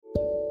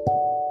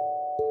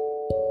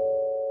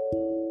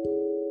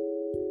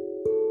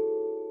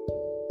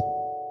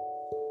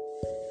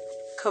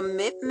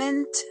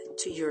Commitment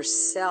to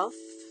yourself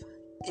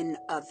and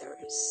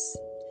others.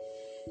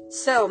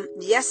 So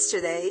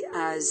yesterday,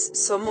 as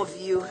some of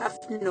you have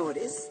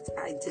noticed,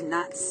 I did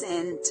not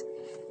send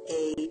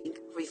a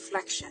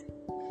reflection.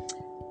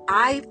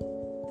 I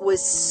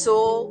was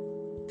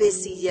so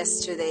busy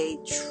yesterday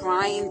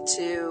trying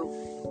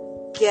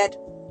to get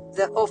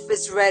the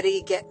office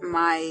ready, get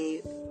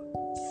my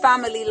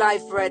family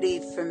life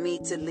ready for me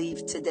to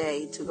leave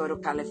today to go to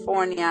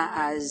California.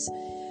 As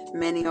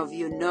many of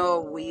you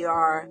know,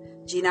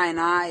 Gina and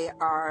I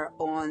are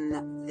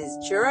on this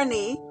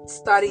journey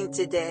starting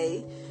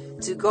today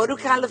to go to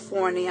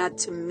California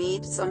to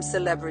meet some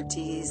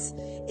celebrities,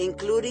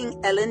 including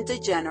Ellen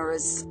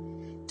DeGeneres,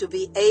 to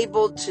be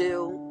able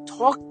to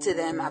talk to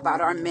them about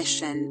our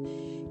mission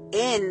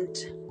and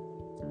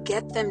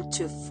get them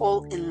to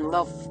fall in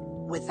love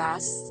with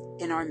us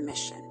in our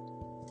mission.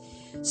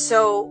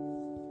 So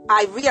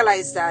I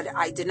realized that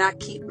I did not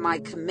keep my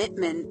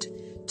commitment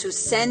to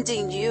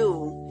sending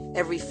you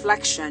a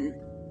reflection.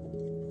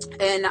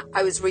 And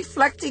I was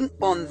reflecting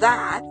on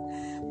that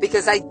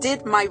because I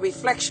did my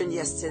reflection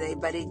yesterday,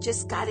 but it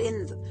just got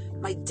in.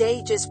 My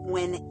day just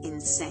went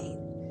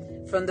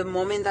insane from the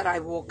moment that I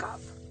woke up.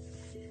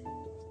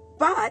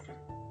 But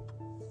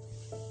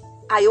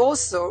I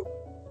also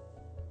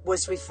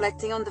was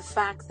reflecting on the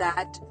fact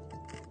that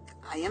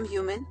I am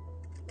human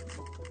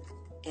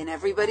and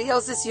everybody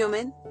else is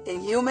human,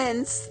 and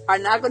humans are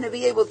not going to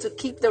be able to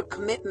keep their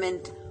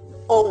commitment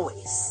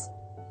always.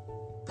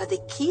 But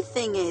the key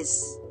thing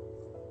is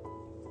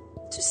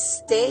to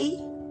stay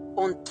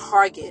on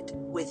target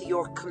with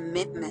your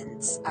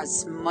commitments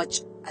as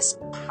much as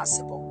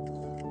possible.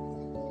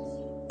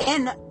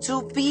 And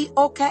to be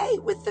okay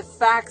with the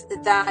fact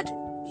that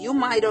you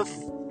might have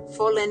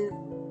fallen,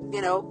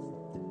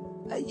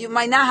 you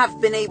might not have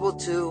been able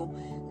to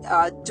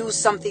do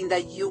something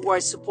that you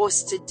were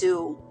supposed to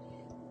do.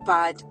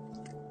 But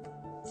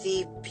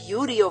the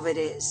beauty of it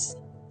is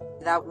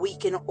that we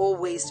can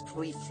always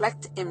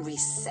reflect and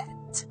reset.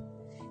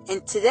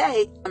 And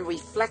today I'm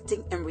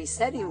reflecting and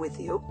resetting with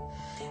you.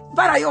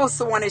 But I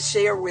also want to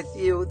share with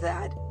you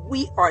that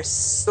we are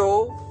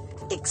so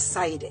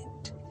excited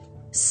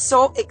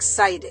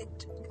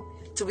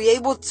to be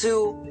able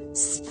to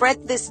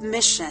spread this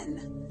mission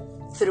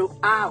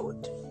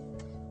throughout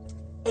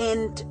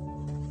and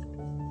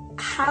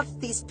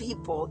have these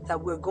people that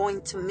we're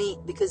going to meet,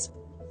 because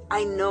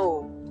I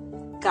know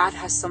God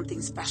has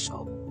something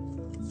special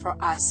for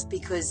us,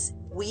 because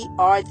we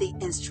are the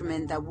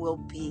instrument that will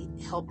be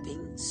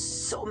helping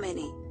so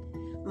many,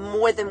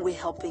 more than we're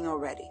helping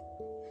already.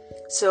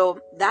 So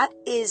that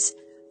is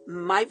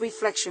my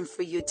reflection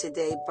for you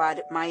today.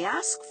 But my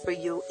ask for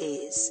you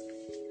is,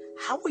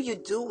 how are you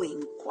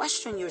doing?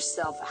 Question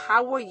yourself.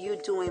 How are you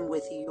doing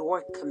with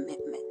your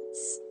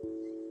commitments?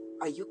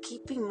 Are you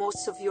keeping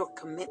most of your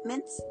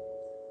commitments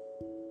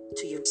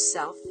to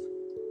yourself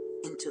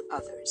and to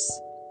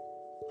others?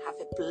 Have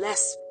a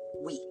blessed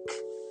week.